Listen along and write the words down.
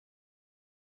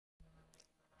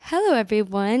Hello,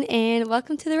 everyone, and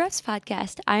welcome to the Refs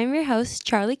Podcast. I'm your host,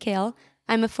 Charlie Kale.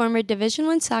 I'm a former Division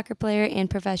I soccer player and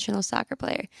professional soccer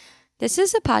player. This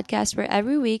is a podcast where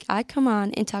every week I come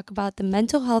on and talk about the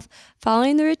mental health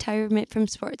following the retirement from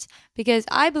sports, because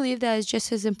I believe that is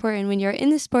just as important when you're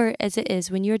in the sport as it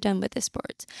is when you're done with the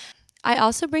sport. I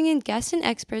also bring in guests and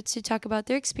experts to talk about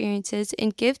their experiences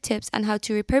and give tips on how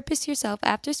to repurpose yourself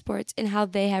after sports and how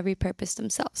they have repurposed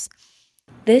themselves.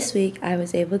 This week, I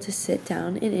was able to sit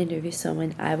down and interview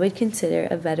someone I would consider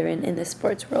a veteran in the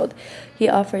sports world. He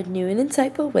offered new and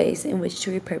insightful ways in which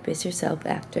to repurpose yourself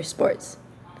after sports.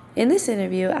 In this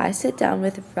interview, I sit down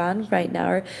with Ron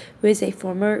Rightnowar, who is a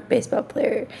former baseball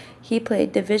player. He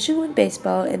played Division I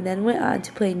baseball and then went on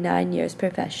to play 9 years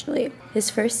professionally. His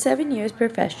first 7 years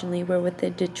professionally were with the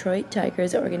Detroit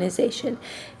Tigers organization,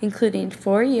 including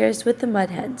 4 years with the Mud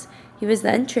Hens. He was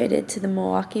then traded to the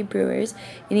Milwaukee Brewers,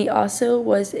 and he also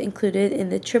was included in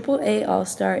the Triple-A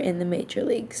All-Star in the major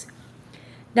leagues.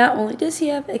 Not only does he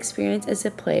have experience as a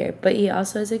player, but he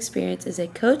also has experience as a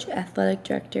coach, athletic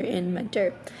director, and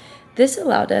mentor. This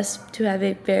allowed us to have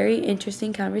a very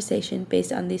interesting conversation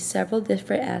based on these several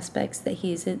different aspects that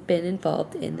he's been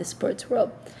involved in the sports world.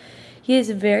 He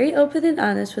is very open and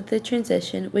honest with the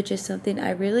transition, which is something I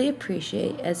really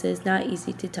appreciate, as it is not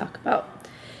easy to talk about.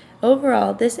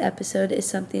 Overall, this episode is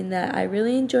something that I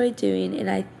really enjoyed doing, and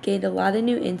I gained a lot of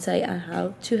new insight on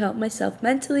how to help myself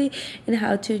mentally and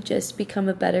how to just become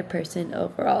a better person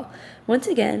overall. Once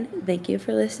again, thank you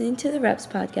for listening to the Reps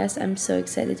Podcast. I'm so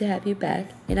excited to have you back,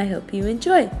 and I hope you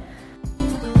enjoy.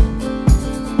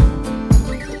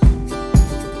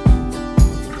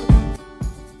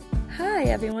 Hi,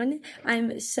 everyone.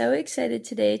 I'm so excited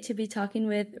today to be talking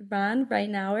with Ron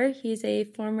Rightnowar. He's a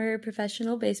former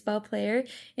professional baseball player.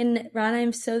 And Ron,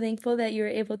 I'm so thankful that you were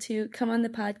able to come on the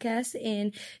podcast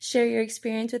and share your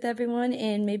experience with everyone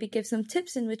and maybe give some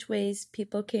tips in which ways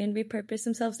people can repurpose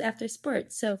themselves after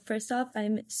sports. So first off,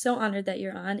 I'm so honored that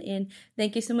you're on, and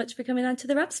thank you so much for coming on to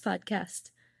the Reps Podcast.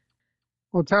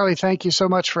 Well, Charlie, thank you so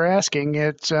much for asking.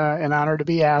 It's an honor to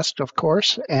be asked, of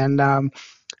course. And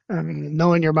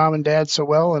knowing your mom and dad so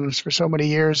well and for so many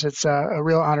years, it's a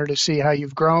real honor to see how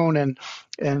you've grown and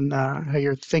how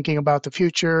you're thinking about the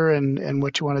future and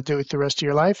what you want to do with the rest of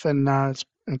your life. And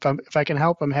if I can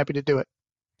help, I'm happy to do it.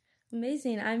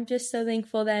 Amazing. I'm just so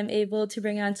thankful that I'm able to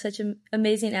bring on such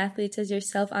amazing athletes as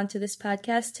yourself onto this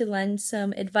podcast to lend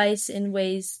some advice and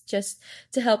ways just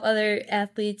to help other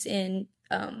athletes and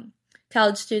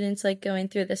college students like going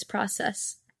through this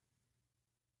process.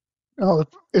 Oh,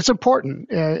 it's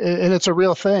important, and it's a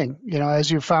real thing.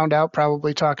 As you found out,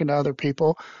 probably talking to other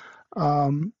people,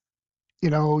 um,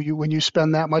 when you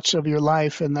spend that much of your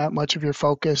life and that much of your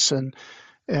focus and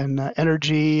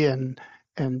energy and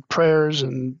prayers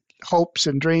and hopes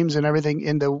and dreams and everything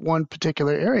into one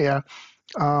particular area,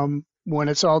 when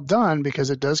it's all done, because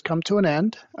it does come to an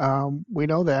end, we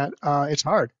know that it's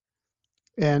hard.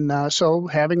 And so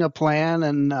having a plan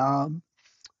and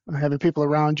having people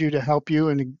around you to help you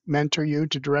and mentor you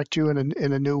to direct you in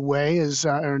a new way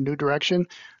or a new direction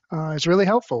is really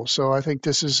helpful. So I think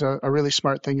this is a really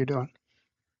smart thing you're doing.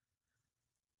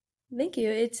 Thank you.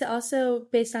 It's also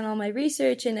based on all my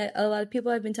research and a lot of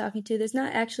people I've been talking to. There's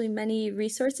not actually many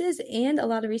resources and a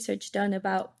lot of research done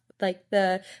about like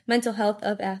the mental health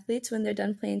of athletes when they're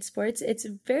done playing sports. It's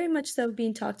very much so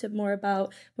being talked more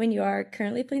about when you are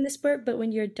currently playing the sport, but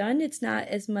when you're done, it's not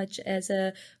as much as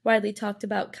a widely talked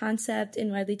about concept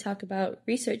and widely talked about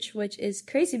research, which is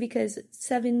crazy because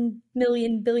 7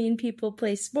 million billion people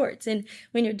play sports. And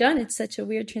when you're done, it's such a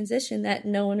weird transition that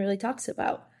no one really talks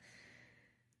about.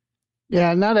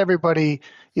 Yeah, not everybody,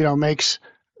 makes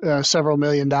several $1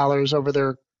 million over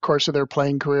their course of their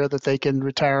playing career that they can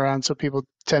retire on. So people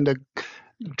tend to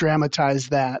dramatize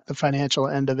that, the financial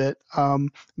end of it.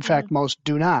 In fact, most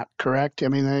do not, correct? I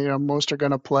mean, most are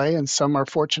going to play, and some are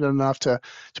fortunate enough to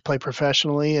play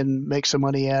professionally and make some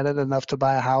money at it, enough to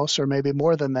buy a house or maybe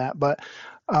more than that. But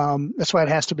that's why it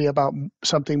has to be about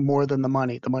something more than the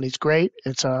money. The money's great.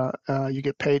 It's you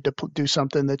get paid to do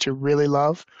something that you really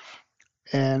love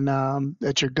and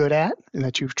that you're good at and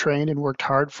that you've trained and worked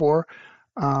hard for.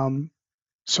 Um,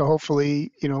 so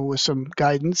hopefully, with some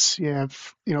guidance, you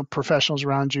have, professionals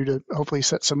around you to hopefully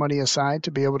set some money aside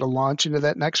to be able to launch into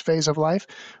that next phase of life.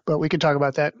 But we can talk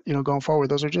about that, going forward.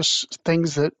 Those are just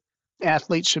things that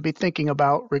athletes should be thinking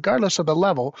about regardless of the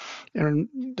level. And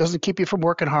it doesn't keep you from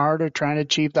working hard or trying to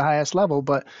achieve the highest level,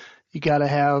 but you got to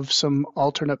have some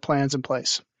alternate plans in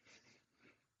place.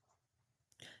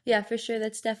 Yeah, for sure.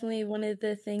 That's definitely one of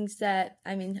the things that,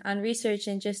 I mean, on research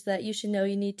and just that you should know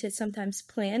you need to sometimes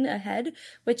plan ahead,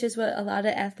 which is what a lot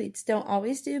of athletes don't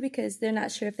always do because they're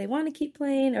not sure if they want to keep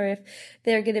playing or if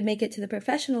they're going to make it to the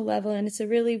professional level. And it's a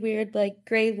really weird, like,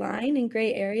 gray line and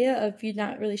gray area of you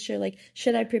not really sure, like,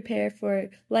 should I prepare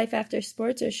for life after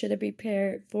sports or should I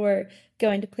prepare for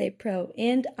going to play pro?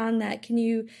 And on that,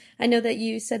 I know that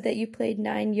you said that you played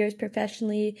 9 years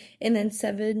professionally and then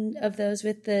 7 of those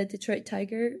with the Detroit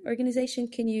Tiger organization.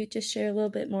 Can you just share a little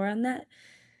bit more on that?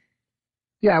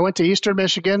 Yeah, I went to Eastern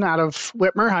Michigan out of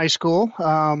Whitmer High School,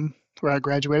 where I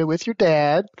graduated with your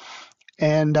dad,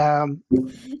 and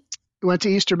went to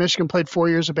Eastern Michigan, played 4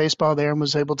 years of baseball there, and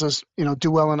was able to,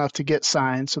 do well enough to get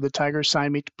signed. So the Tigers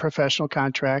signed me to professional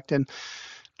contract, and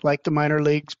like the minor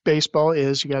league baseball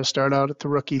is, you got to start out at the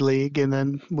rookie league and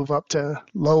then move up to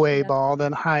low A Yep. ball,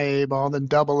 then high A ball, then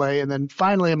double A. And then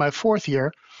finally in my fourth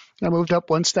year, I moved up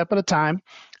one step at a time,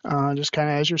 just kind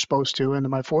of as you're supposed to. And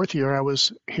in my fourth year, I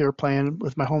was here playing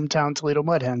with my hometown Toledo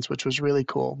Mud Hens, which was really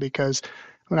cool because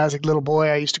when I was a little boy,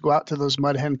 I used to go out to those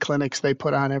mud hen clinics they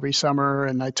put on every summer,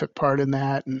 and I took part in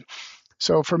that. And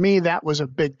so for me, that was a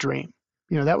big dream.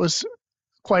 That was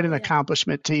quite an Yeah.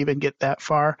 accomplishment to even get that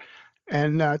far.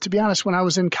 And to be honest, when I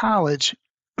was in college,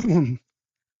 I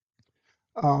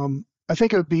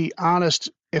think it would be honest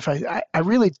if I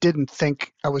really didn't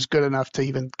think I was good enough to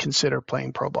even consider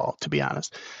playing pro ball, to be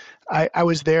honest. I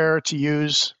was there to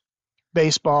use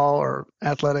baseball or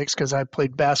athletics because I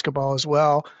played basketball as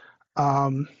well.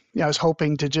 I was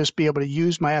hoping to just be able to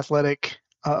use my athletic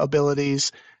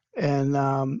abilities and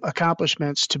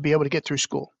accomplishments to be able to get through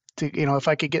school. If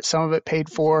I could get some of it paid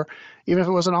Yeah. for, even if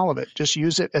it wasn't all of it, just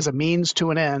use it as a means to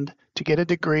an end to get a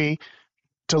degree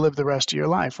to live the rest of your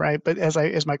life, right? But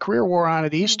as my career wore on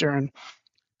at Mhm. Eastern,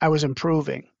 I was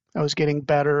improving. I was getting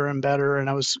better and better, and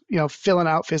I was, filling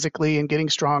out physically and getting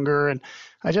stronger, and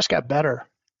I just got better.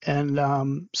 And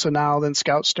so now, then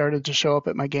scouts started to show up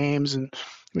at my games, and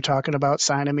we're talking about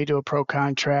signing me to a pro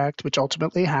contract, which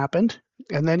ultimately happened.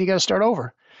 And then you got to start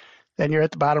over. Then you're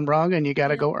at the bottom rung, and you got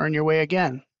to Yeah. go earn your way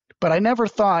again. But I never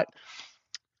thought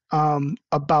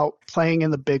about playing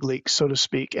in the big leagues, so to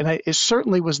speak. And it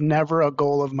certainly was never a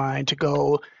goal of mine to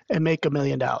go and make $1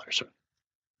 million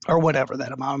or whatever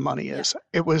that amount of money Yeah. is.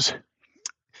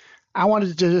 I wanted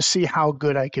to just see how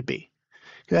good I could be.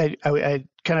 I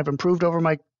kind of improved over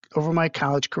my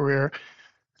college career.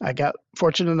 I got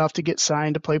fortunate enough to get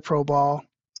signed to play pro ball,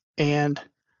 and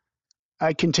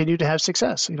I continued to have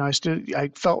success. I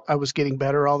felt I was getting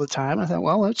better all the time. I thought,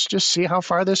 well, let's just see how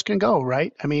far this can go,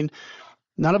 right? I mean,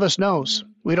 none of us knows. Mhm.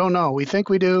 We don't know. We think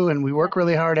we do, and we Yeah. work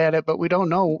really hard at it, but we don't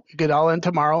know. It could all end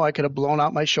tomorrow. I could have blown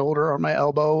out my shoulder or my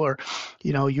elbow, or,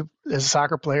 you as a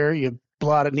soccer player, you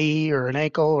blow out a knee or an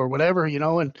ankle or whatever,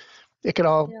 and it could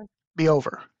all Yeah. be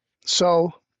over.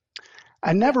 So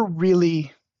I Yeah. never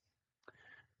really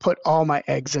put all my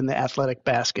eggs in the athletic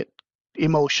basket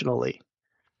emotionally.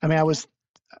 I mean, Okay.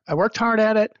 I worked hard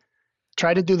at it,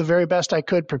 tried to do the very best I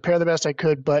could, prepare the best I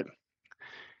could, but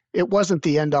it wasn't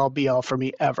the end all be all for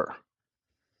me ever.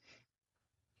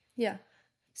 Yeah.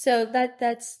 So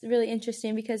that's really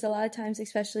interesting because a lot of times,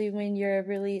 especially when you're a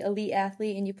really elite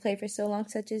athlete and you play for so long,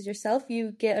 such as yourself,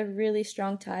 you get a really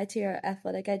strong tie to your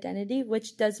athletic identity,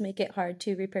 which does make it hard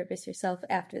to repurpose yourself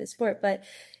after the sport. But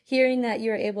hearing that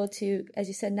you're able to, as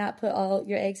you said, not put all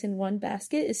your eggs in one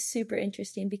basket is super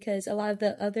interesting because a lot of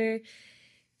the other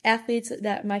athletes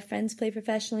that my friends play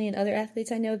professionally and other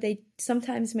athletes I know, they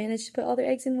sometimes manage to put all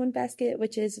their eggs in one basket,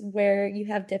 which is where you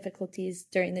have difficulties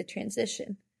during the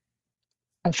transition.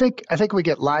 I think we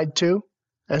get lied to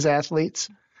as athletes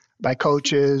by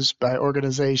coaches, by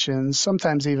organizations,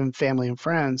 sometimes even family and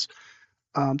friends,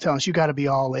 telling us you got to be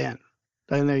all in.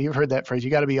 I know you've heard that phrase. You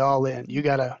got to be all in. You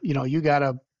got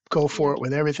to go for Yeah. it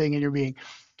with everything in your being.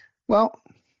 Well,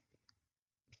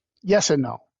 yes and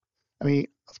no. I mean,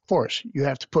 of course, you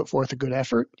have to put forth a good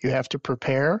effort. You have to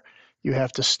prepare. You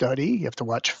have to study. You have to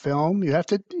watch film. You have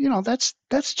to,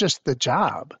 that's just the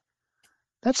job.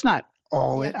 That's not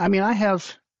all in. Yeah. I mean, I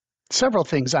have several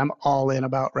things I'm all in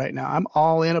about right now. I'm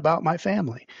all in about my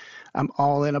family. I'm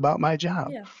all in about my job.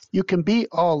 Yeah. You can be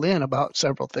all in about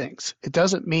several things. It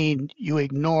doesn't mean you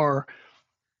ignore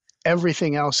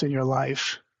everything else in your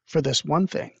life for this one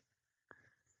thing.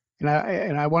 And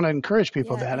I want to encourage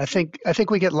people Yeah. that I I think think I think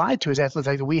we get lied to as athletes.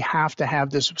 Like we have to have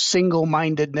this single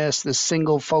mindedness, this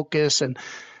single focus, and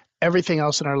everything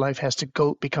else in our life has to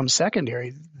go become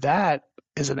secondary. That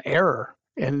is an error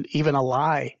and even a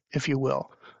lie, if you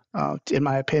will, in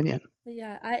my opinion.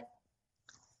 yeah,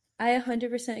 I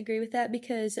 100% agree with that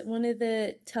because one of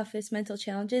the toughest mental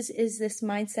challenges is this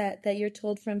mindset that you're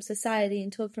told from society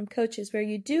and told from coaches where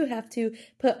you do have to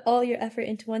put all your effort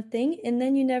into one thing and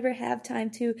then you never have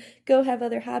time to go have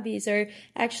other hobbies or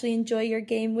actually enjoy your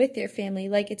game with your family.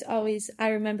 Like it's always, I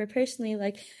remember personally,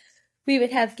 like we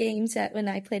would have games at when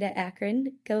I played at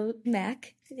Akron, go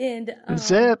Mac, and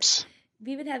Zips.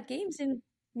 we would have games and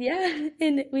yeah,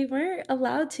 and we weren't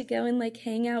allowed to go and like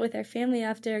hang out with our family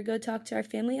after or go talk to our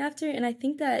family after. And I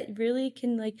think that really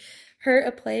can like hurt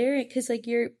a player because like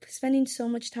you're spending so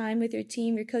much time with your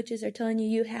team, your coaches are telling you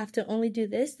you have to only do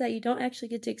this that you don't actually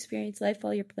get to experience life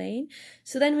while you're playing.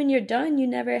 So then when you're done, you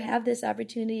never have this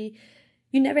opportunity,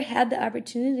 you never had the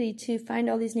opportunity to find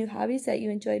all these new hobbies that you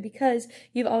enjoy because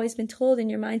you've always been told and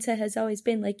your mindset has always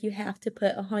been like you have to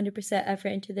put 100% effort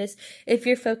into this. If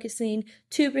you're focusing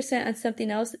 2% on something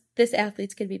else, this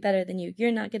athlete's going to be better than you.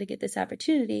 You're not going to get this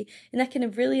opportunity. And that can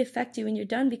really affect you when you're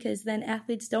done because then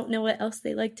athletes don't know what else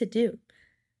they like to do.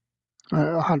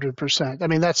 100%. I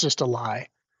mean, that's just a lie,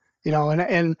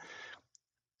 and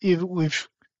we've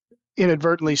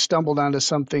inadvertently stumbled onto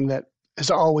something that has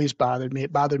always bothered me.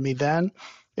 It bothered me then.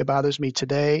 It bothers me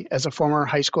today. As a former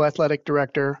high school athletic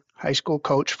director, high school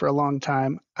coach for a long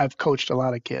time, I've coached a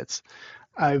lot of kids.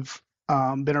 I've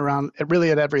been around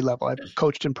really at every level. I've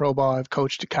coached in pro ball. I've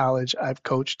coached at college. I've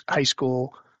coached high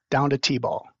school down to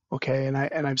t-ball. Okay, and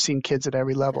I've seen kids at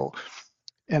every Okay. level,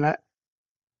 and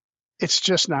it's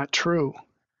just not true.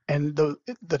 And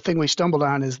the thing we stumbled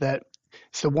on is that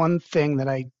it's the one thing that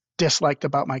I disliked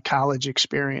about my college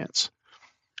experience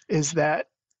is that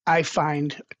I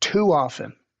find too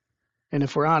often, and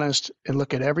if we're honest and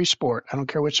look at every sport, I don't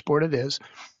care which sport it is,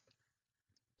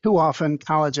 too often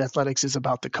college athletics is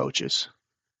about the coaches.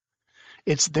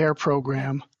 It's their Yeah.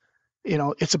 program.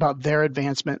 It's about their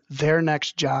advancement, their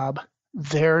next job,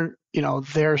 their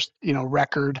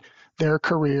record, their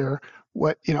career,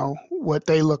 what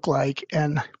they look like,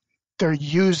 and they're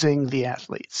using the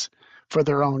athletes for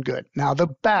their own good. Now, the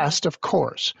Yeah. best, of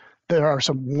course, there are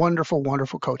some wonderful,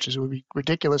 wonderful coaches. It would be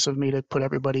ridiculous of me to put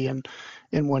everybody in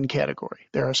one category.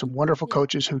 There are some wonderful Yeah.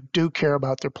 coaches who do care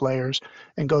about their players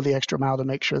and go the extra mile to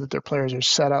make sure that their players are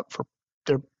set up for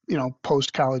their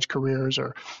post college careers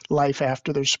or life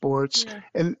after their sports. Yeah.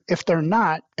 And if they're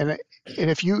not, and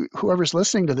if you whoever's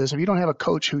listening to this, if you don't have a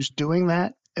coach who's doing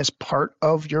that as part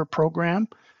of your program,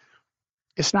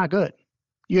 it's not good.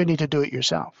 You need to do it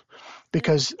yourself Yeah.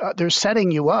 because they're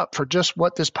setting you up for just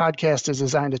what this podcast is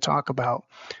designed to talk about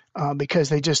because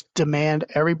they just demand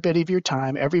every bit of your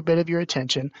time, every bit of your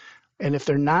attention. And if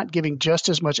they're not giving just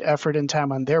as much effort and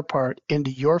time on their part into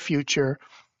your future,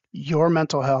 your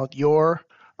mental health, your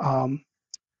um,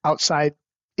 outside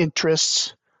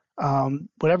interests,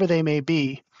 whatever they may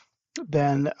be,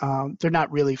 then they're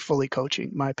not really fully coaching,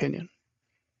 in my opinion.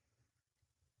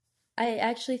 I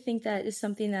actually think that is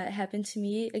something that happened to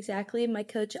me exactly. My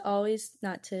coach always,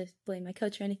 not to blame my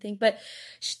coach or anything, but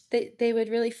they would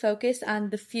really focus on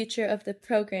the future of the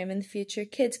program and the future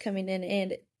kids coming in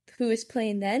and who was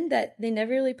playing then, that they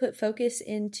never really put focus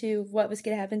into what was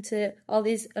going to happen to all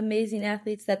these amazing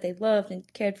athletes that they loved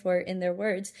and cared for in their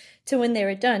words to when they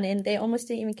were done. And they almost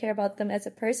didn't even care about them as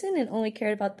a person and only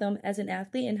cared about them as an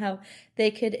athlete and how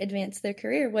they could advance their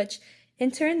career, which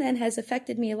in turn then has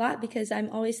affected me a lot because I'm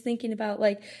always thinking about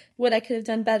like what I could have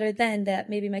done better then that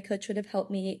maybe my coach would have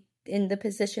helped me in the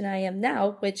position I am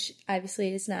now, which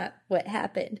obviously is not what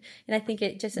happened. And I think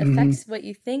it just Mm-hmm. affects what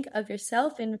you think of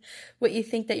yourself and what you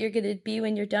think that you're going to be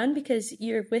when you're done because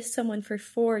you're with someone for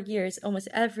 4 years almost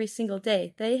every single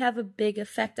day. They have a big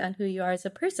effect on who you are as a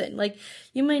person. Like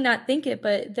you might not think it,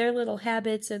 but their little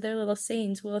habits or their little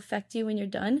sayings will affect you when you're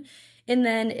done. And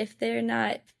then if they're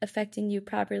not affecting you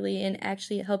properly and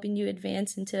actually helping you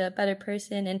advance into a better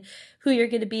person and who you're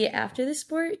going to be after the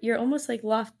sport, you're almost like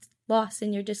lost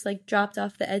and you're just like dropped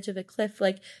off the edge of a cliff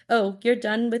like, "Oh, you're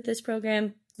done with this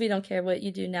program. We don't care what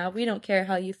you do now. We don't care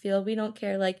how you feel. We don't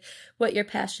care like what you're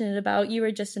passionate about. You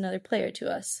were just another player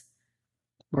to us."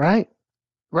 Right.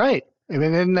 Right. I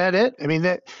mean, isn't that it? I mean,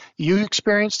 that you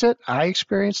experienced it. I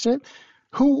experienced it.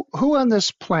 Who on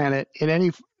this planet in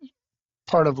any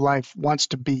part of life wants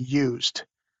to be used,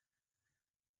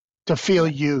 to feel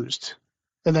Yeah. used,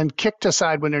 and then kicked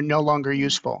aside when they're no longer Mm.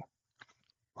 useful?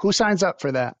 Who signs up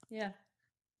for that? Yeah.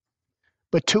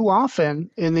 But too often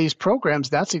in these programs,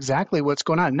 that's exactly what's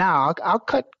going on. Now, I'll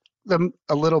cut them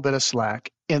a little bit of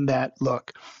slack in that,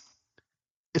 look,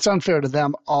 it's unfair to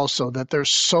them also that they're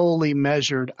solely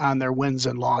measured on their wins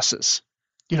and losses.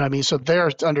 You know what I mean? So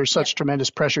they're under Yeah. such tremendous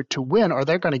pressure to win or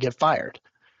they're going to get fired.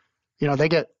 They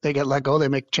get let go, they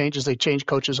make changes, they change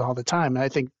coaches all the time. And I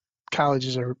think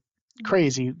colleges are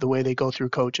crazy the way they go through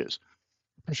coaches.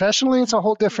 Professionally, it's a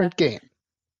whole Yeah. different game.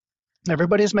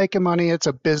 Everybody's making money. It's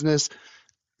a business.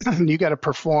 You got to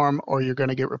perform or you're going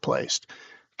to get replaced.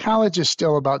 College is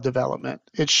still about development.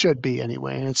 It should be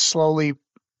anyway. And it's slowly,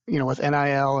 with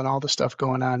NIL and all the stuff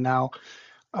going on now,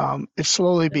 it's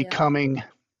slowly Oh, yeah. becoming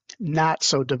not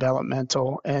so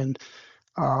developmental and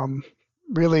um,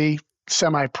 really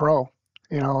semi-pro.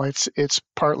 It's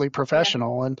partly Yeah.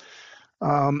 professional, and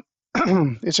um,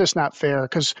 it's just not fair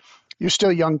because you're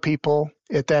still young people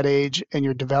at that age, and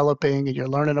you're developing, and you're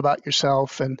learning about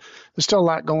yourself, and there's still a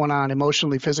lot going on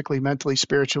emotionally, physically, mentally,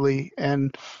 spiritually,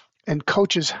 and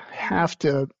coaches Yeah.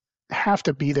 have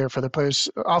to be there for the players.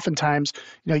 Oftentimes,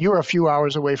 you were a few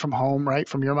hours away from home, right,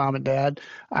 from your mom and dad.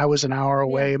 I was an hour Yeah.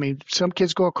 away. I mean, some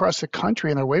kids go across the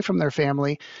country and they're away from their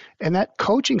family, and that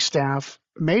coaching staff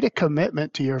made a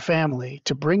commitment to your family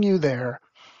to bring you there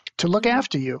to look Hmm.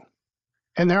 after you.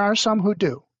 And there are some who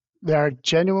do. There are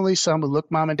genuinely some who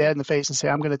look mom and dad Yeah. in the face and say,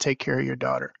 I'm going to take care of your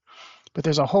daughter. But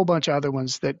there's a whole bunch of other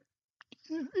ones that,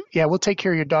 yeah, we'll take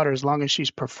care of your daughter as long as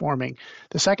she's performing.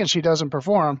 The second she doesn't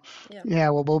perform, Yeah. yeah,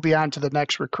 well, we'll be on to the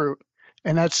next recruit.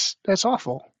 And that's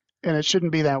awful. And it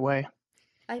shouldn't be that way.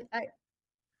 I, I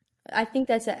I think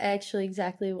that's actually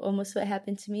exactly almost what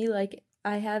happened to me. Like,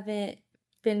 I haven't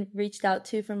been reached out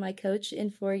to from my coach in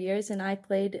 4 years, and I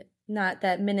played, not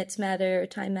that minutes matter or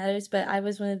time matters, but I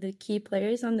was one of the key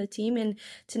players on the team. And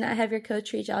to not have your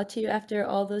coach reach out to you after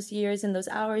all those years and those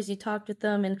hours you talked with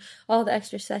them and all the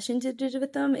extra sessions you did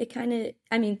with them, it kind of,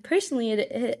 I mean, personally,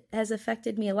 it has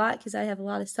affected me a lot because I have a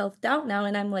lot of self-doubt now.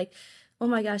 And I'm like, oh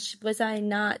my gosh, was I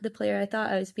not the player I thought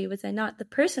I was be? Was I not the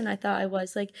person I thought I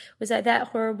was? Like, was I that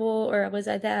horrible, or was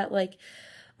I that like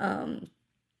um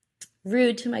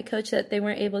rude to my coach that they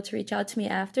weren't able to reach out to me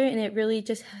after? And it really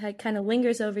just kind of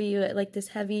lingers over you at like this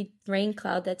heavy rain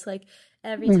cloud that's like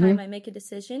every Hmm. time I make a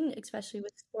decision, especially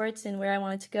with sports and where I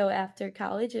wanted to go after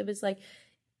college, it was like,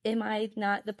 am I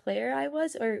not the player I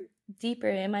was? Or deeper,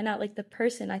 am I not like the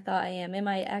person I thought I am? Am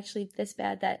I actually this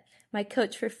bad that my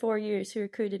coach for 4 years who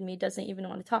recruited me doesn't even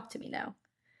want to talk to me now?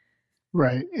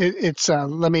 Right.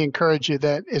 Let me encourage you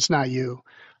that it's not you.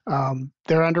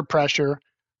 They're under pressure.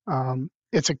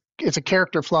 It's a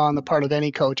character flaw on the part of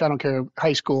any coach. I don't care,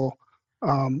 high school,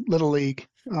 little league,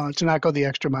 to not go the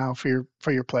extra mile for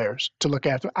your players to look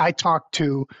after. I talked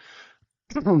to,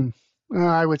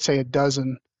 I would say a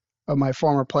dozen of my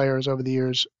former players over the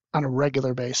years on a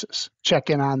regular basis. Check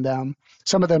in on them.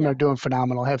 Some of them are Yeah. doing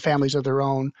phenomenal, have families of their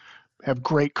own, have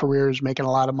great careers, making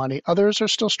a lot of money. Others are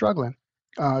still struggling,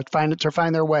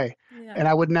 find their way. Yeah. And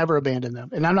I would never abandon them.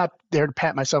 And I'm not there to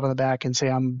pat myself on the back and say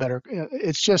I'm better. Yeah.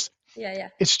 Yeah.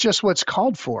 It's just what's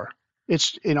called for.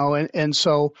 And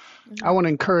so I Hmm. want to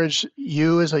encourage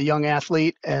you as a young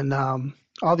athlete and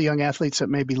all the young athletes that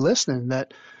may be listening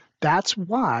that's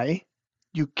why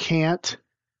you can't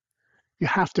you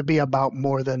have to be about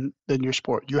more than your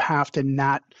sport. You have to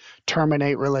not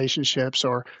terminate relationships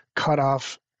or cut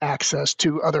off access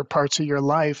to other parts of your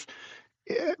life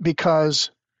because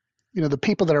the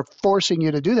people that are forcing you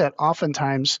to do that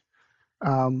oftentimes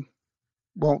um,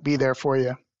 won't be there for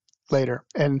you later.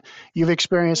 And you've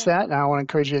experienced Yeah. that. And I want to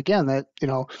encourage you again that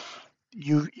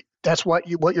you that's what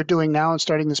you're doing now and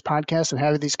starting this podcast and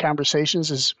having these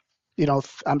conversations is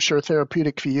I'm sure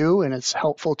therapeutic for you and it's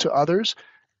helpful to others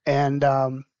and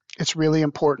it's really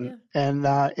important. Yeah.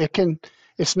 And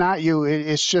it's not you.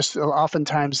 It's just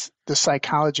oftentimes the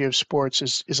psychology of sports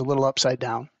is a little upside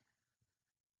down.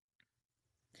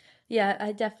 Yeah,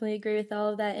 I definitely agree with all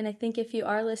of that. And I think if you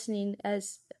are listening,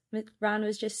 as Ron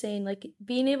was just saying, like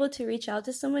being able to reach out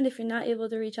to someone, if you're not able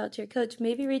to reach out to your coach,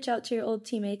 maybe reach out to your old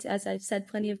teammates, as I've said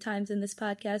plenty of times in this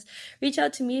podcast. Reach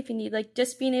out to me if you need, like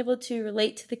just being able to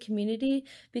relate to the community,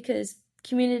 because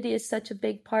community is such a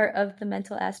big part of the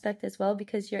mental aspect as well,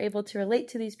 because you're able to relate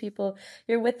to these people,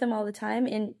 you're with them all the time.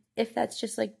 And if that's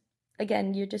just like,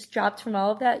 again, you're just dropped from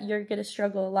all of that, you're going to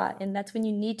struggle a lot. And that's when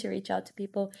you need to reach out to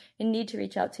people and need to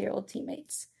reach out to your old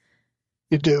teammates.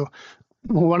 You do.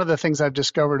 One of the things I've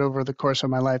discovered over the course of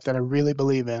my life that I really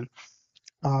believe in,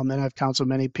 and I've counseled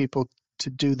many people to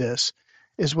do this,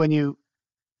 is when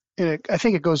I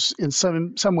think it goes in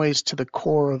some ways to the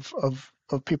core of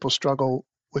people's struggle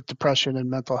with depression and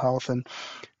mental health, and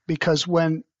because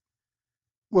when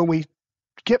we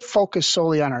get focused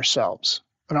solely on ourselves,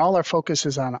 when all our focus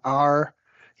is on our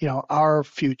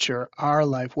future, our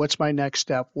life, what's my next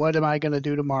step? What am I going to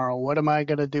do tomorrow? What am I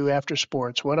going to do after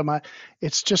sports?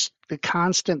 It's just the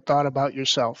constant thought about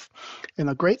yourself. And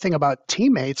the great thing about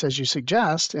teammates, as you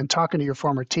suggest, and talking to your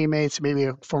former teammates, maybe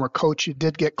a former coach you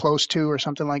did get close to or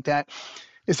something like that,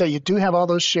 is that you do have all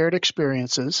those shared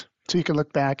experiences. So you can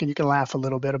look back and you can laugh a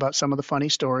little bit about some of the funny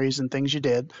stories and things you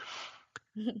did,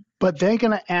 but they're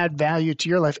going to add value to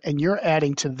your life and you're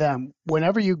adding to them. When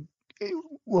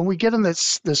we get in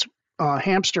this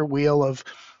hamster wheel of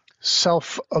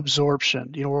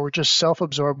self-absorption, where we're just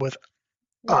self-absorbed with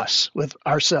Yeah. us, with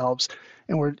ourselves,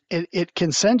 and it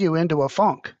can send you into a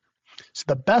funk. So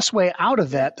the best way out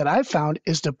of Yeah. that I've found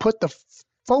is to put the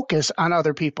focus on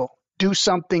other people. Do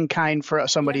something kind for Yeah.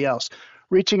 somebody else.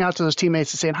 Reaching out to those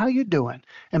teammates and saying, "How you doing?"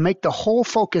 and make the whole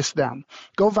focus them.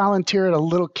 Go volunteer at a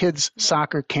little kids Yeah.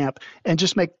 soccer camp and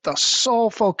just make the sole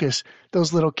focus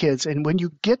those little kids. And when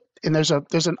you get and there's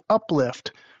an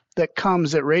uplift that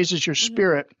comes that raises your Hmm.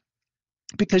 spirit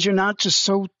because you're not just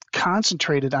so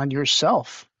concentrated on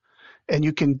yourself and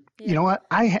you can, you Yeah. know what,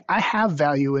 I have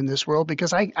value in this world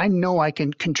because I know I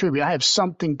can contribute. I have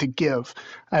something to give.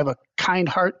 I have a kind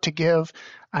heart to give.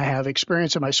 I have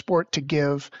experience in my sport to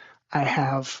give. I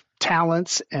have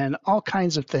talents and all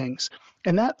kinds of things.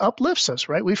 And that uplifts us,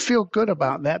 right? We feel good Yeah.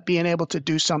 about that, being able to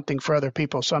do something for other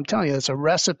people. So I'm telling you, it's a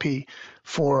recipe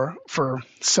for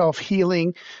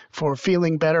self-healing, for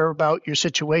feeling better about your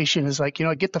situation is like,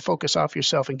 get the focus off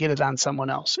yourself and get it on someone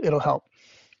else. It'll help.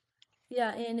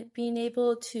 Yeah, and being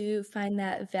able to find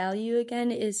that value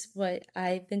again is what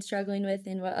I've been struggling with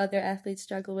and what other athletes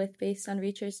struggle with based on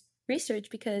research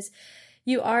because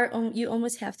you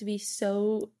almost have to be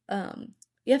so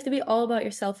you have to be all about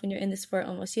yourself when you're in the sport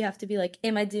almost. You have to be like,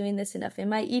 am I doing this enough?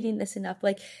 Am I eating this enough?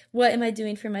 Like, what am I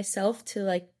doing for myself to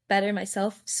like better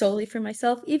myself solely for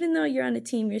myself? Even though you're on a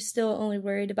team, you're still only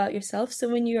worried about yourself. So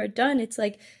when you are done, it's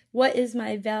like, what is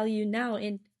my value now?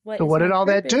 And what So is what did my all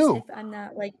that purpose do? if I'm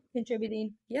not like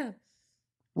contributing? Yeah.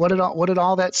 What did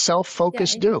all that Yeah.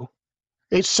 self-focus And do?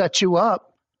 It sets you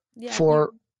up yeah, you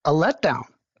for a letdown,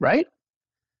 right?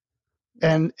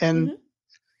 yeah. And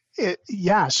Hmm.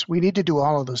 yes, we need to do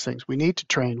all of those things. We need to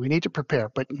train, we need to prepare,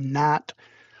 but not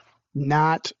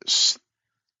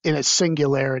in a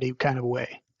singularity kind of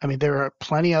way. I mean, there are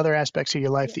plenty other aspects of your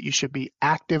life Yeah. that you should be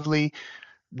actively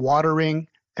watering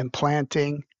and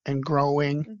planting and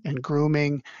growing Hmm. and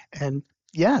grooming. And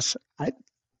yes, I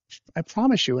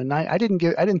promise you, and I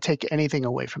didn't take anything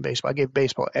away from baseball. I gave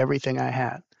baseball everything I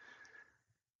had.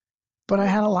 But I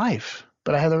Yeah. had a life.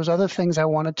 But I had those other things I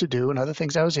wanted to do and other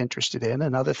things I was interested in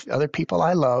and other people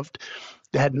I loved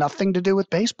that had nothing to do with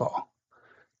baseball.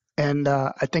 And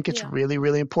I think it's Yeah. really,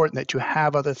 really important that you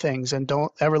have other things and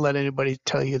don't ever let anybody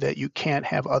tell you that you can't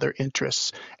have other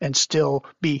interests and still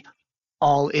be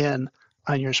all in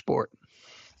on your sport.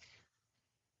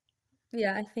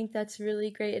 Yeah, I think that's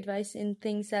really great advice and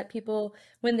things that people,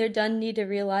 when they're done, need to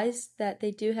realize that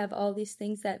they do have all these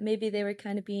things that maybe they were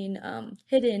kind of being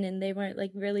hidden and they weren't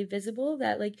like really visible.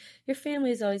 That like your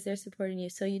family is always there supporting you,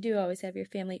 so you do always have your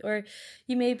family. Or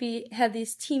you maybe have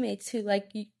these teammates who like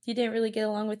you didn't really get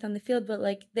along with on the field, but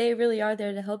like they really are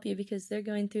there to help you because they're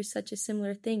going through such a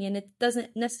similar thing, and it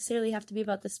doesn't necessarily have to be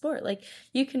about the sport. Like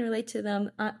you can relate to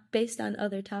them based on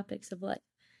other topics of life.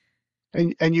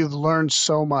 And you've learned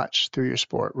so much through your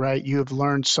sport, right? You've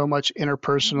learned so much Hmm.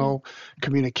 interpersonal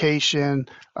communication,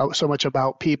 so much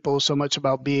about people, so much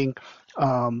about being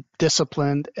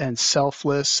disciplined and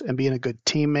selfless and being a good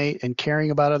teammate and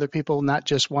caring about other people, not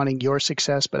just wanting your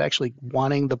success, but actually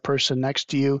wanting the person next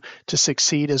to you to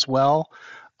succeed as well.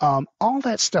 All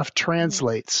that stuff Hmm.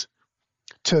 translates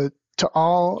to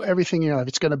all Yeah. everything in your life.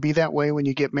 It's going to be that way when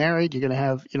you get married. You're going to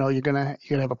have, you're going to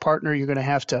have a partner. You're going to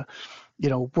have to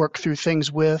work through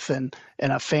things with and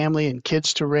a family and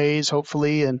kids to raise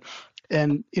hopefully and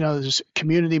there's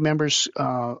community members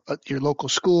at your local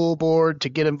school board to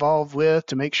get involved with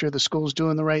to make sure the school's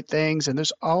doing the right things and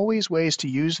there's always ways to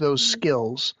use those Hmm.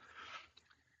 skills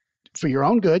for your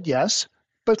own good, yes,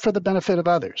 but for the benefit of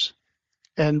others.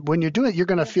 And when you're doing it, you're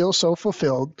going to Yeah. feel so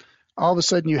fulfilled. All of a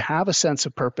sudden you have a sense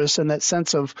of purpose and that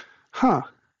sense of huh,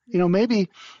 maybe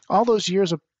all those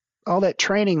years of all that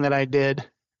training that I did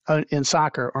in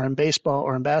soccer or in baseball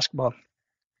or in basketball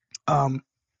um,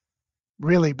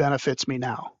 really benefits me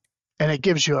now. And it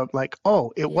gives you a like,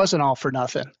 oh, it Yeah. wasn't all for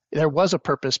nothing. There was a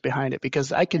purpose behind it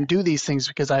because I can Yeah. do these things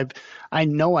because I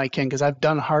know I can because I've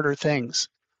done harder things.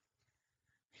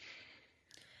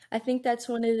 I think that's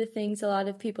one of the things a lot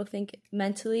of people think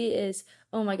mentally is,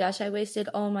 oh my gosh, I wasted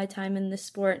all my time in this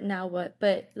sport. Now what?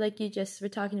 But like you just were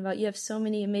talking about, you have so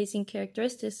many amazing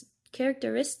characteristics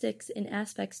and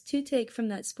aspects to take from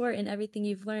that sport and everything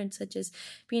you've learned, such as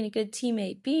being a good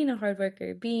teammate, being a hard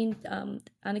worker, being on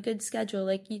a good schedule.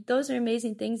 Like those are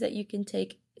amazing things that you can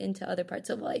take into other parts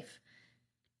of life.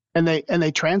 And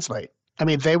they translate. I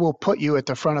mean, they will put you at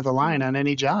the front of the line Mhm. on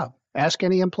any job. Ask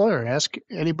any employer, ask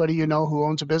anybody you know who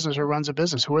owns a business or runs a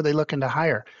business. Who are they looking to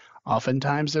hire?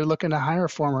 Oftentimes they're looking to hire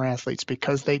former athletes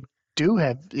because they do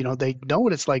have, they know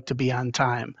what it's like to be on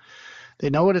time. They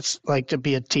know what it's like to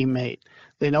be a teammate.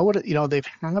 They know what,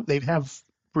 they have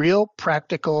real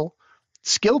practical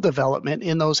skill development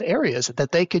in those areas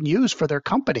that they can use for their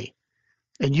company.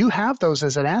 And you have those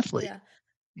as an athlete,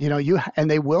 Yeah.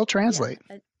 and they will Yeah. translate.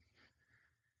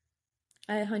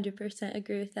 I 100%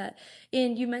 agree with that.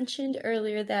 And you mentioned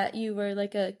earlier that you were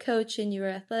like a coach and you were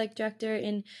athletic director.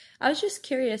 And I was just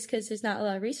curious because there's not a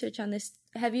lot of research on this.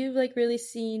 Have you like really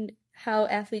seen how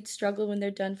athletes struggle when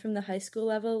they're done from the high school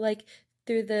level, like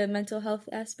through the mental health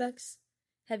aspects?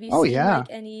 Have you Oh seen yeah. like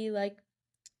any like,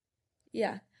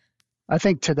 yeah, I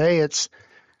think today it's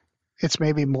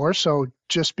maybe more so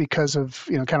just because of,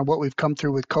 kind of what we've come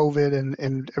through with COVID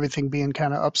and everything being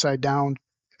kind of upside down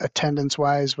attendance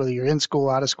wise, whether you're in school,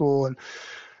 out of school, and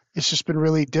it's just been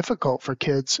really difficult for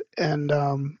kids. And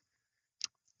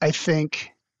I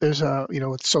think there's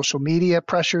with social media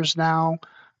pressures now,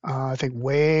 I think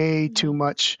way too hmm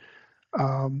much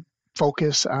um,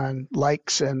 focus on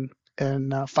likes and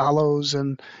follows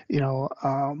and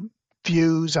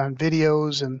views on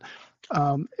videos, and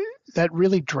um, that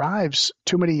really drives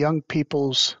too many young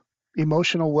people's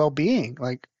emotional well-being.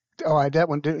 Like, oh, that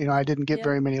one, I didn't get yeah,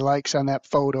 very many likes on that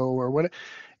photo or what,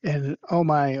 and oh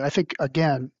my, I think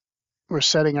again we're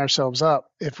setting ourselves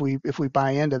up if we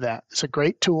buy into that. It's a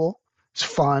great tool. It's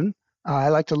fun. I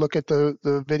like to look at the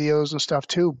videos and stuff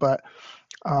too, but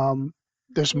um,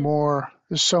 there's yeah. more.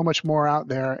 There's so much more out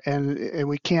there, and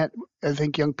we can't. I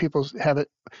think young people have it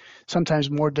sometimes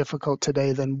more difficult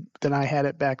today than I had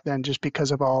it back then, just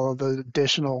because of all of the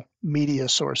additional media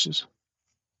sources.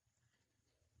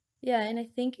 Yeah, and I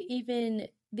think even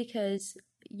because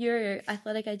your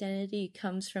athletic identity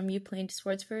comes from you playing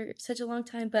sports for such a long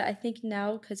time, but I think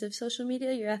now because of social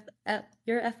media,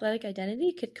 your athletic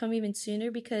identity could come even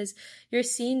sooner because you're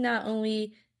seen not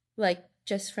only like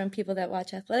just from people that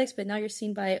watch athletics, but now you're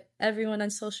seen by everyone on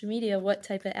social media what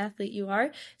type of athlete you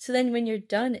are. So then when you're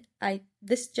done, I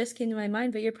this just came to my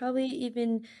mind, but you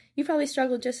probably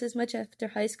struggle just as much after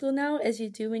high school now as you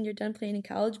do when you're done playing in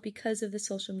college because of the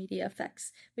social media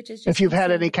effects, which is If just you've had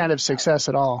insane any to kind think of about. success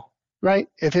at all, right?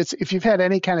 If you've had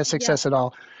any kind of Yeah. success at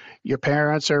all, your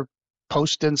parents are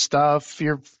posting stuff,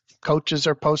 your coaches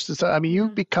are posting stuff. I mean, you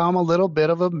Yeah. become a little bit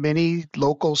of a mini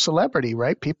local celebrity,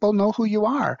 right? People know who you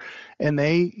are, and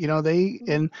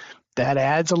Yeah. and that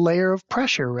adds a layer of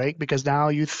pressure, right? Because now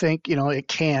you think, it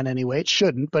can anyway. It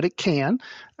shouldn't, but it can.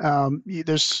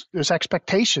 There's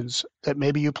expectations that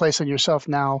maybe you place on yourself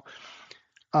now,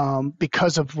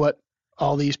 because of what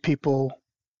all these people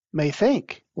may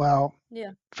think. Well,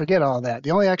 Yeah. forget all that.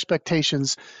 The only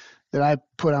expectations that I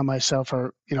put on myself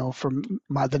are, from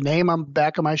the name on the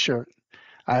back of my shirt.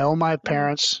 I owe my hmm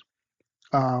parents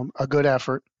a good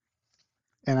effort,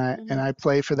 and hmm I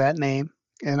play for that name,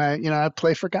 and I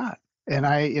play for God, and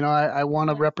I want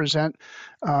to Yeah. represent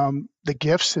the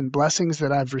gifts and blessings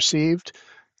that I've received,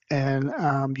 and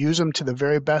use them to the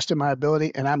very best of my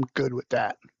ability, and I'm good with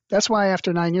that. That's why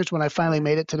after 9 years, when I finally Yeah.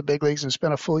 made it to the big leagues and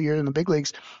spent a full year in the big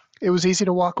leagues, it was easy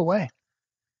to walk away.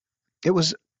 It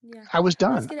was Yeah. I was I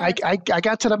was done. gonna I, ask, I I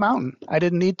got to the mountain. I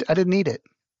didn't need it.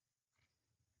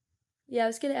 yeah, I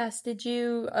was gonna ask, did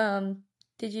you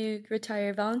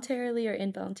retire voluntarily or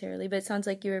involuntarily? But it sounds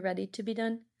like you were ready to be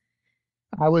done.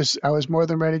 I was more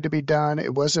than ready to be done.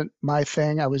 It wasn't my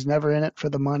thing. I was never in it for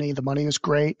the money. The money was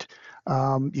great.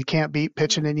 You can't beat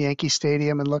pitching Yeah. in Yankee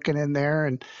Stadium and looking in there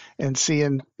and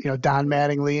seeing, Don Yeah.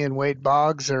 Mattingly and Wade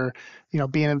Boggs, or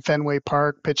being in Fenway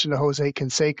Park pitching to Jose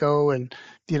Canseco, and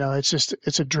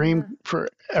it's a dream Yeah. for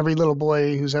every little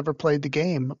boy who's ever played the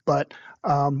game. But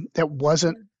that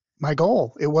wasn't Yeah. my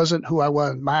goal. It wasn't who I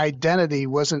was. My identity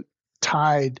wasn't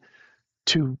tied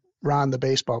to Ron, the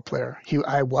baseball player.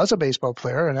 I was a baseball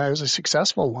player and I was a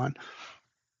successful one,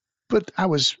 but I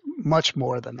was much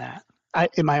more than that.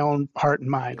 In my own heart and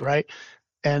mind, Yeah. right?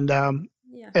 And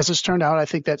Yeah. as it's turned out, I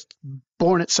think that's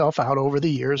borne itself out over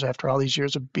the years after all these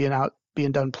years of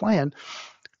being done playing.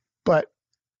 But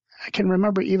I can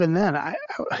remember even then, I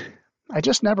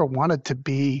just never wanted to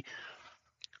be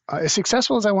as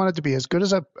successful as I wanted to be, as good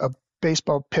as a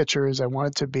baseball pitcher as I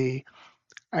wanted to be.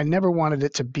 I never wanted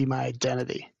it to be my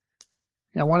identity.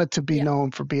 I wanted to be Yeah.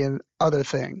 known for being other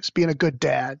things, being a good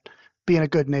dad, being a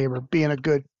good neighbor, being a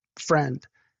good friend,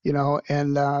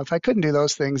 And if I couldn't do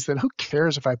those things, then who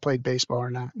cares if I played baseball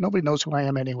or not? Nobody knows who I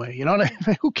am anyway. You know what I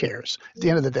mean? Who cares at the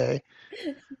end Yeah. of the day?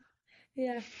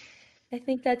 Yeah. I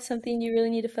think that's something you really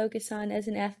need to focus on as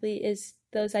an athlete is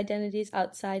those identities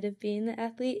outside of being the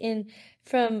athlete. And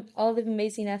from all the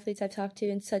amazing athletes I've talked to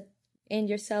and such and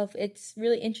yourself, it's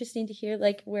really interesting to hear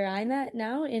like where I'm at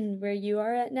now and where you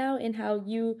are at now, and how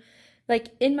you, like,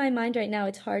 in my mind right now,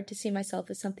 it's hard to see myself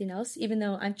as something else, even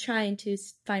though I'm trying to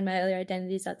find my other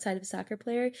identities outside of a soccer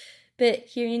player. But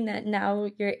hearing that now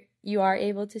you are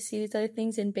able to see these other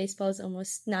things, and baseball is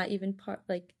almost not even part,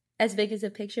 like, as big as a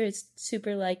picture, it's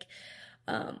super like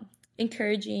um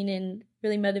encouraging and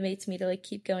really motivates me to like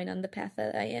keep going on the path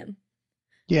that I am.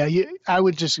 Yeah, I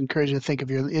would just encourage you to think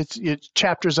of it's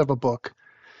chapters of a book.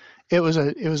 It was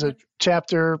a Yep.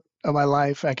 chapter of my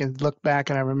life. I can look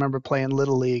back and I remember playing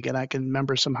little league, and I can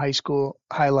remember some high school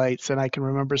highlights, and I can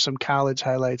remember some college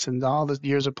highlights, and all the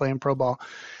years of playing pro ball.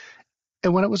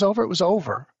 And when it was over, it was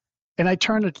over. And I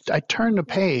turned the Yeah.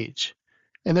 page,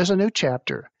 and there's a new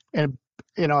chapter, and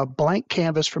a blank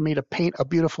canvas for me to paint a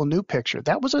beautiful new picture.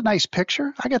 That was a nice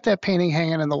picture. I got that painting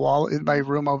hanging in the wall in my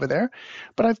room over there,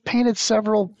 but I've painted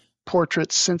several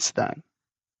portraits since then.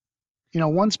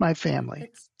 One's my Yeah. family.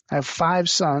 That's I have 5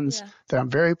 sons yeah. that I'm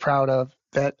very proud of,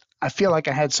 that I feel like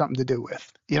I had something to do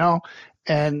with,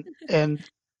 and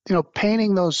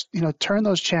painting those, turn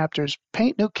those chapters,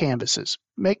 paint new canvases,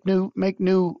 make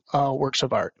new works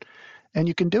of art, and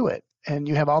you can do it, and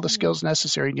you have all the Mhm. skills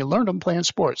necessary, and you learn them playing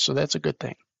sports, so that's a good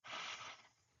thing.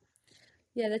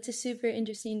 Yeah, that's a super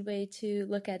interesting way to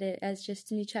look at it, as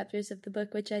just new chapters of the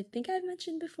book, which I think I've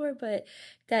mentioned before, but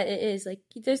that it is like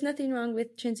there's nothing wrong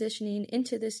with transitioning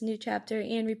into this new chapter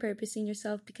and repurposing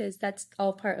yourself, because that's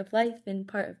all part of life and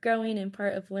part of growing and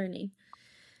part of learning.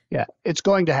 Yeah, it's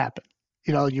going to happen.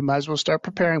 You might as well start Mhm.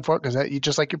 preparing for it, because you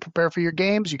just like you prepare for your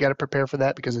games, you got to prepare for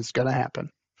that because it's going to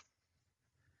happen.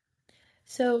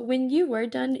 So when you were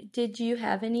done, did you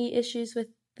have any issues with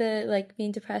the like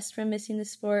being depressed from missing the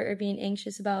sport or being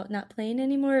anxious about not playing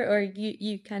anymore, or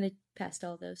you kind of passed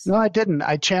all those? No, I didn't.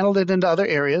 I channeled it into other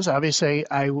areas. Obviously,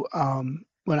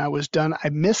 when I was done, I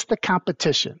missed the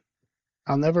competition.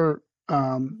 I'll never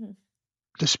Hmm.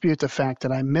 dispute the fact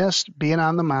that I missed being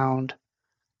on the mound,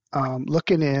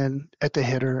 looking in at the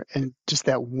hitter, and just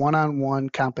that one-on-one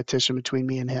competition between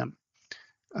me and him.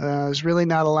 There's really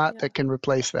not a lot Yeah. that can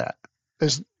replace that.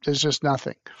 There's just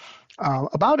nothing.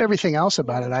 About everything else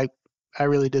about Yeah. it, I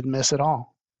really didn't miss at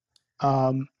all.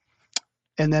 Um,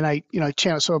 and then I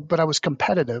channeled. So, but I was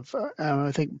competitive.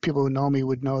 I think people who know me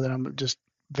would know that I'm just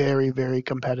very, very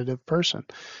competitive person.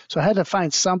 So I had to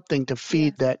find something to Yeah.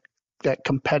 feed that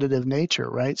competitive nature,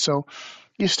 right? So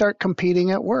you start competing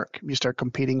at work. You start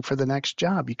competing for the next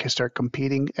job. You can start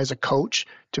competing as a coach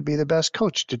to be the best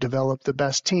coach, to develop the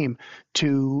best team,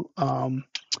 to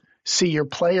see your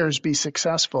players be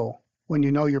successful. When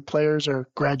you know your players are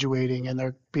graduating and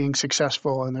they're being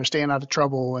successful and they're staying out of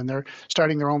trouble and they're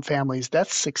starting their own families,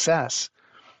 that's success.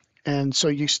 And so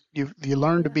you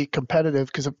learn to Yeah. be competitive,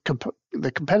 because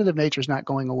the competitive nature is not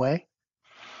going away,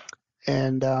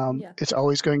 and Yeah. it's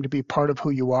always going to be part of who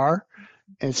you are,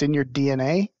 and it's in your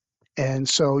DNA. And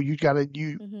so you got to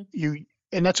Hmm. you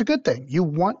and that's a good thing. You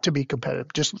want to be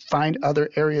competitive. Just find other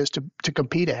areas to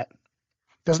compete at.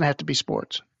 Doesn't have to be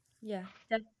sports. Yeah.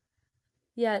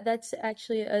 Yeah, that's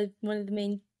actually one of the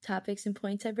main topics and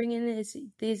points I bring in, is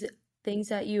these things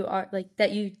that you are like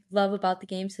that you love about the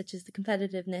game, such as the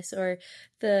competitiveness or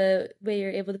the way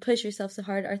you're able to push yourself so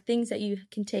hard, are things that you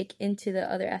can take into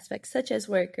the other aspects, such as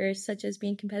work or such as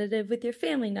being competitive with your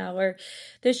family now, or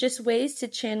there's just ways to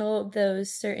channel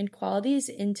those certain qualities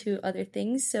into other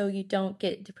things so you don't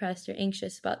get depressed or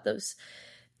anxious about those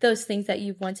things that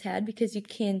you once had, because you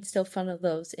can still funnel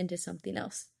those into something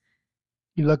else.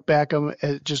 You look back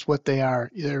at just what they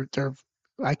are. They're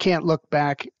I can't look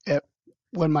back at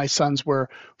when my sons were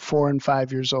 4 and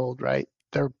 5 years old, right?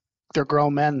 They're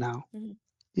grown men now, Mhm.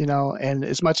 and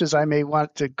as much as I may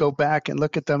want to go back and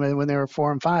look at them and when they were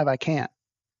 4 and 5, I can't,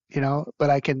 but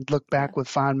I can look Yeah. back with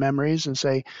fond memories and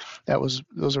say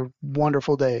those are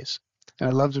wonderful days. And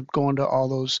I loved going to all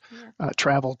those Yeah.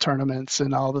 travel tournaments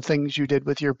and all the things you did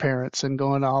with your parents and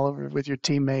going all over with your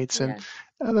teammates. And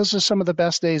Yeah. those are some of the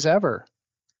best days ever,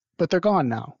 but they're gone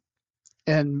now.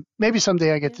 And maybe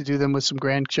someday I get Yeah. to do them with some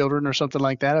grandchildren or something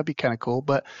like that. That'd be kind of cool,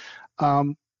 but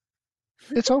um,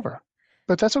 it's over.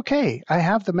 But that's okay. I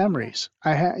have the Yeah. memories.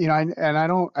 And I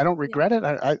don't Yeah. regret it.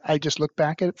 I just look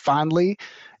back at it fondly,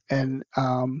 and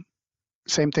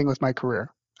same thing with my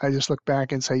career. I just look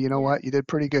back and say, you know Yeah. what, you did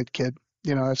pretty good, kid.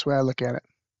 That's the way I look at it.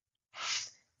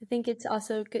 I think it's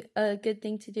also a good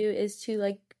thing to do is to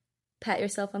like pat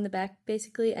yourself on the back,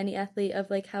 basically, any athlete, of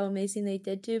like how amazing they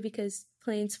did do, because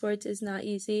playing sports is not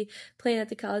easy. Playing at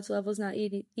the college level is not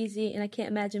easy, and I can't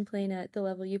imagine playing at the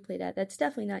level you played at. That's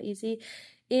definitely not easy.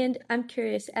 And I'm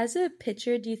curious, as a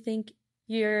pitcher, do you think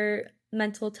your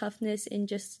mental toughness and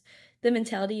just the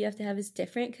mentality you have to have is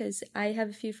different, because I have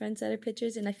a few friends that are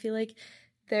pitchers, and I feel like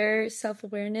their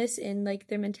self-awareness and like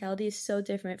their mentality is so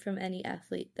different from any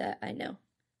athlete that I know.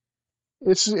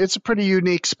 It's a pretty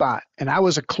unique spot. And I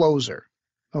was a closer.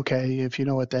 Okay, if you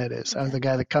know what that is. I was Okay. the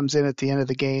guy that comes in at the end of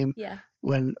the game Yeah.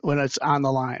 when it's on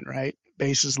the line, right?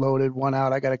 Bases loaded, one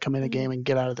out, I got to come in the Hmm. game and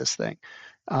get out of this thing.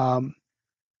 Um,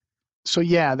 so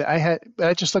yeah, but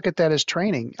I just look at that as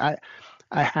training. I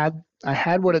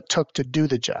had what it took to do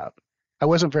the job. I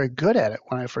wasn't very good at it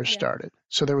when I first Yeah. started.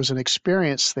 So there was an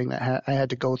experience thing that I had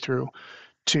to go through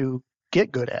to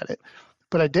get good at it.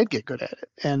 But I did get good at it.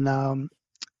 And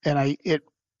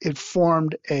it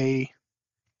formed a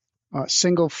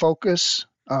single focus,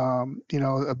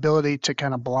 ability to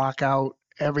kind of block out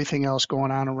everything else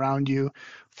going on around you,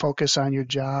 focus on your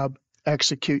job,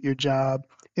 execute your job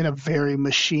in a very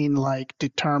machine-like,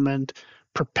 determined,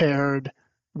 prepared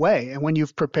way. And when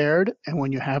you've prepared and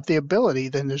when you have the ability,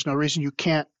 then there's no reason you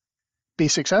can't be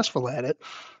successful at it.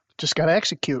 Just got to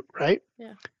execute, right?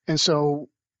 Yeah. And so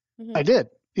Hmm. I did,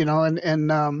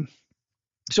 and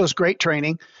so it's great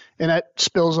training, and that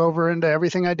spills over into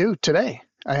everything I do today.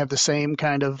 I have the same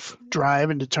kind of drive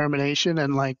and determination,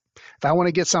 and like if I want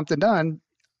to get something done,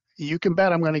 you can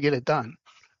bet I'm going to get it done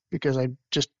because I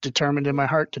just determined in my Yeah.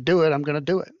 heart to do it. I'm going to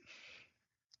do it.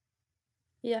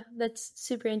 Yeah, that's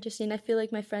super interesting. I feel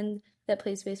like my friend that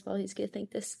plays baseball, he's gonna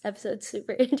think this episode's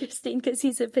super interesting because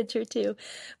he's a pitcher too.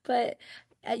 But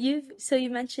you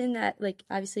mentioned that, like,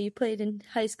 obviously you played in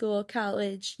high school,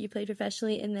 college, you played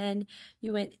professionally, and then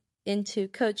you went into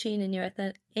coaching, and you're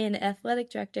an athletic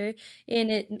director.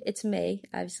 And it's May,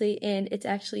 obviously, and it's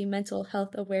actually Mental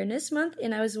Health Awareness Month.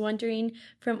 And I was wondering,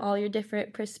 from all your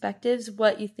different perspectives,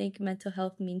 what you think mental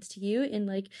health means to you, and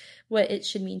like what it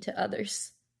should mean to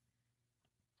others.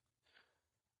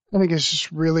 I think it's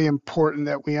just really important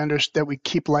that we understand that we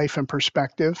keep life in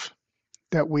perspective,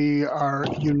 that we are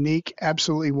unique,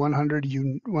 absolutely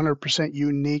 100%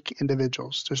 unique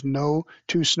individuals. There's no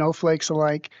two snowflakes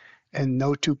alike and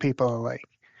no two people alike.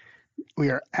 We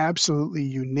are absolutely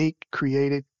unique,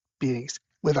 created beings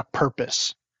with a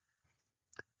purpose.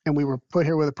 And we were put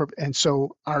here with a purpose. And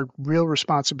so our real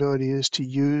responsibility is to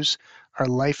use our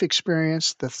life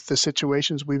experience, the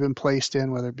situations we've been placed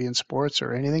in, whether it be in sports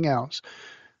or anything else,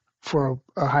 for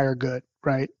a higher good,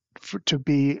 right? To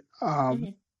be Hmm.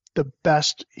 the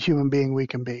best human being we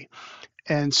can be.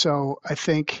 And so I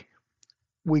think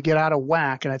we get out of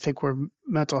whack, and I think where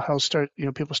mental health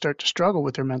people start to struggle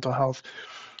with their mental health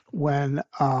when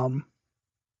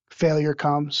failure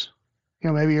comes.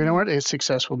 Maybe you Hmm. weren't as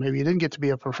successful. Maybe you didn't get to be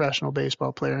a professional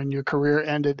baseball player and your career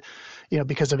ended,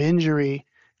 because of injury,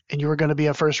 and you were going to be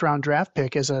a first round draft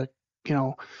pick as a, you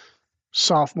know,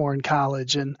 sophomore in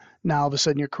college, and now all of a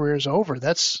sudden your career is over.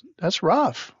 That's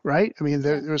rough, right? I mean,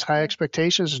 Yeah. there was high Yeah.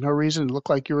 expectations. There's no reason to look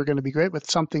like you were going to be great, but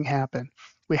something happened.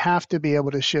 We have to be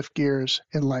able to shift gears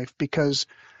in life because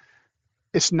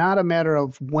it's not a matter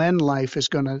of when life is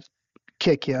going to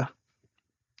kick you.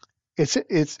 It's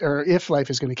or if life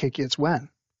is going to kick you, it's when.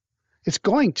 It's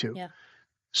going to. Yeah.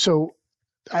 So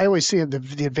I always see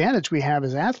the advantage we have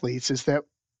as athletes is that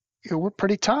we're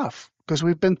pretty tough because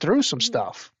we've been through some Hmm.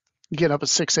 stuff. You get up at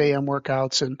 6 Yeah. a.m.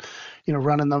 workouts and,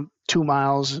 running the 2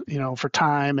 miles, for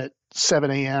time at 7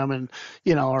 a.m. and,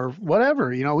 or whatever.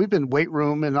 We've been weight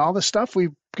room and all the stuff we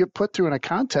get put through in a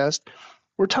contest.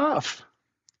 We're tough.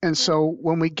 And Yeah. so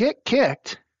when we get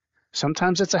kicked,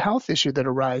 sometimes it's a health issue that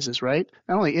arises, right?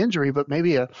 Not only injury, but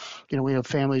maybe we have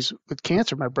families with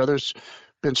cancer. My brother's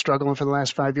been struggling for the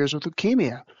last 5 years with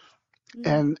leukemia. Hmm.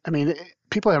 And I mean,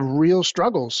 people have real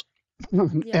struggles.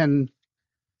 Yeah. And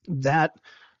that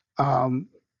um,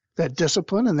 that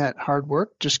discipline and that hard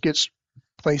work just gets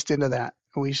placed into that.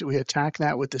 We attack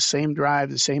that with the same drive,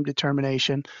 the same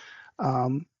determination,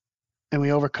 um, and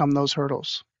we overcome those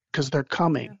hurdles because they're Yeah.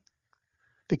 coming.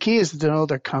 The key is to know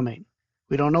they're coming.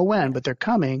 We don't know when, Yeah. but they're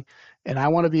coming, and I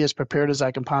want to be as prepared as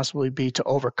I can possibly be to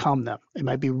overcome them. It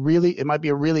might be a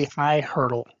really high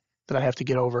hurdle that I have to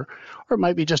get over, or it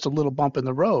might be just a little bump in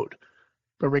the road.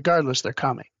 But regardless, they're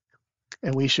coming,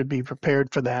 and we should be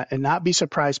prepared for that and not be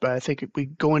surprised by it. I think we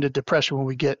go into depression when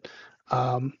we get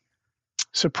um,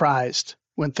 surprised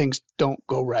when things don't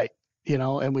go right,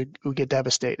 and we get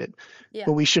devastated. Yeah.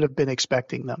 But we should have been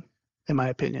expecting them, in my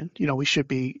opinion. We should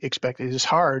be expecting. It's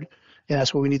hard, and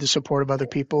that's why we need the support of other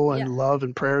people Yeah. and love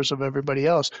and prayers of everybody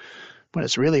else when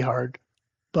it's really hard.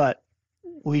 But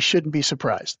we shouldn't be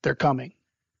surprised. They're coming.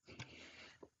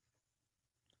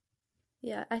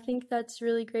 Yeah, I think that's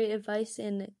really great advice,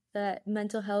 in that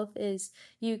mental health is,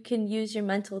 you can use your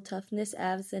mental toughness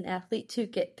as an athlete to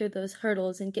get through those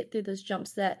hurdles and get through those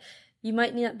jumps that you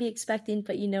might not be expecting,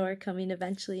 but you know are coming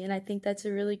eventually. And I think that's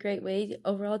a really great way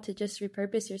overall to just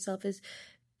repurpose yourself, is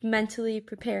mentally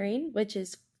preparing, which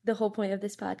is the whole point of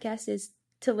this podcast, is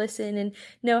to listen and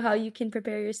know how you can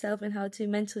prepare yourself and how to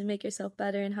mentally make yourself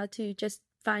better and how to just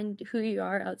find who you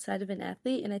are outside of an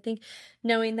athlete. And I think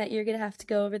knowing that you're going to have to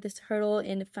go over this hurdle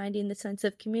and finding the sense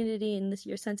of community and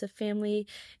your sense of family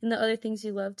and the other things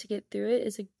you love to get through it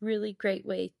is a really great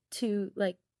way to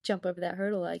like jump over that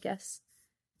hurdle, I guess.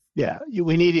 Yeah,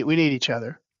 we need each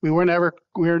other. We were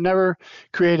never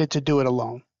created to do it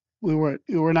alone. We're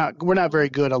not Yeah. very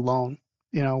good alone.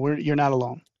 You're not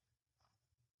alone.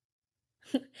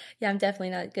 Yeah, I'm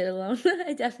definitely not good alone.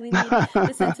 I definitely need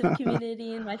the sense of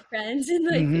community and my friends and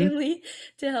my Hmm. family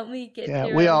to help me get Yeah,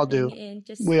 through we all do. everything, and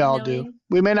just We all do. knowing,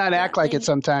 We may not yeah, act like it and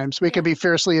sometimes. We can yeah, be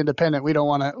fiercely independent. We don't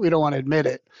want to admit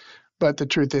it. But the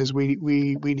truth is we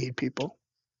need people.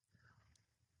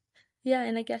 yeah,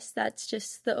 and I guess that's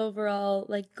just the overall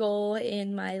like goal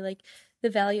and my like the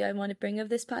value I want to bring of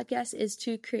this podcast is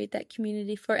to create that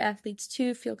community for athletes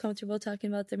to feel comfortable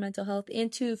talking about their mental health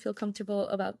and to feel comfortable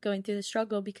about going through the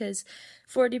struggle, because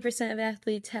 40% of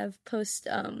athletes have post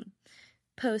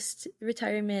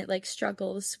retirement like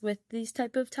struggles with these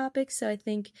type of topics. So I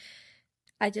think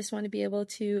I just want to be able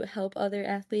to help other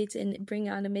athletes and bring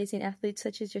on amazing athletes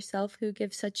such as yourself who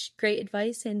give such great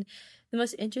advice. And the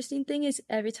most interesting thing is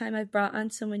every time I've brought on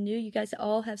someone new, you guys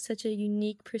all have such a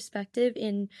unique perspective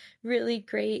and really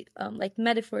great like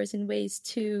metaphors and ways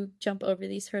to jump over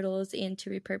these hurdles and to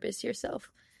repurpose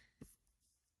yourself.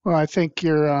 Well, I think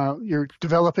you're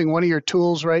developing one of your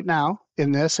tools right now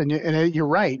in this, and you're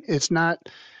right. It's not.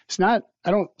 I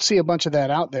don't see a bunch of that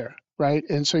out there, right?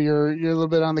 And so you're a little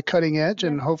bit on the cutting edge, Yeah.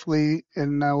 and hopefully,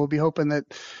 and we'll be hoping that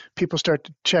people start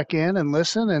to check in and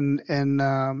listen,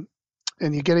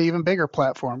 and you get an even bigger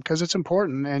platform because it's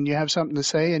important, and you have something to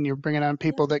say, and you're bringing on Yeah.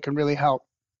 people that can really help.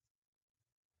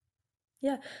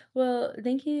 Yeah. Well,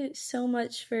 thank you so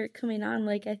much for coming on.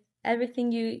 Like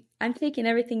I'm taking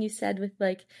everything you said with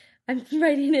like, I'm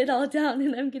writing it all down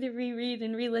and I'm going to reread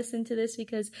and re-listen to this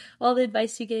because all the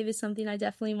advice you gave is something I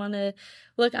definitely want to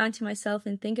look onto myself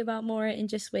and think about more in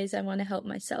just ways I want to help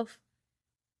myself.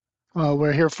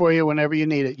 We're here for you whenever you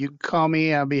need it. You can call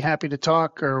me. I'll be happy to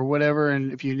talk or whatever.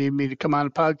 And if you need me to come on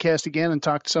a podcast again and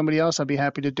talk to somebody else, I'll be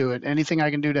happy to do it. Anything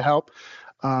I can do to help,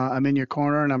 I'm in your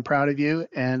corner and I'm proud of you.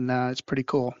 And it's pretty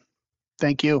cool.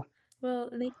 Thank you. Well,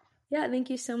 yeah, thank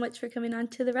you so much for coming on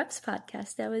to the Reps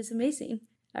podcast. That was amazing.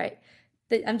 All right.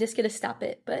 I'm just going to stop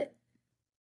it, but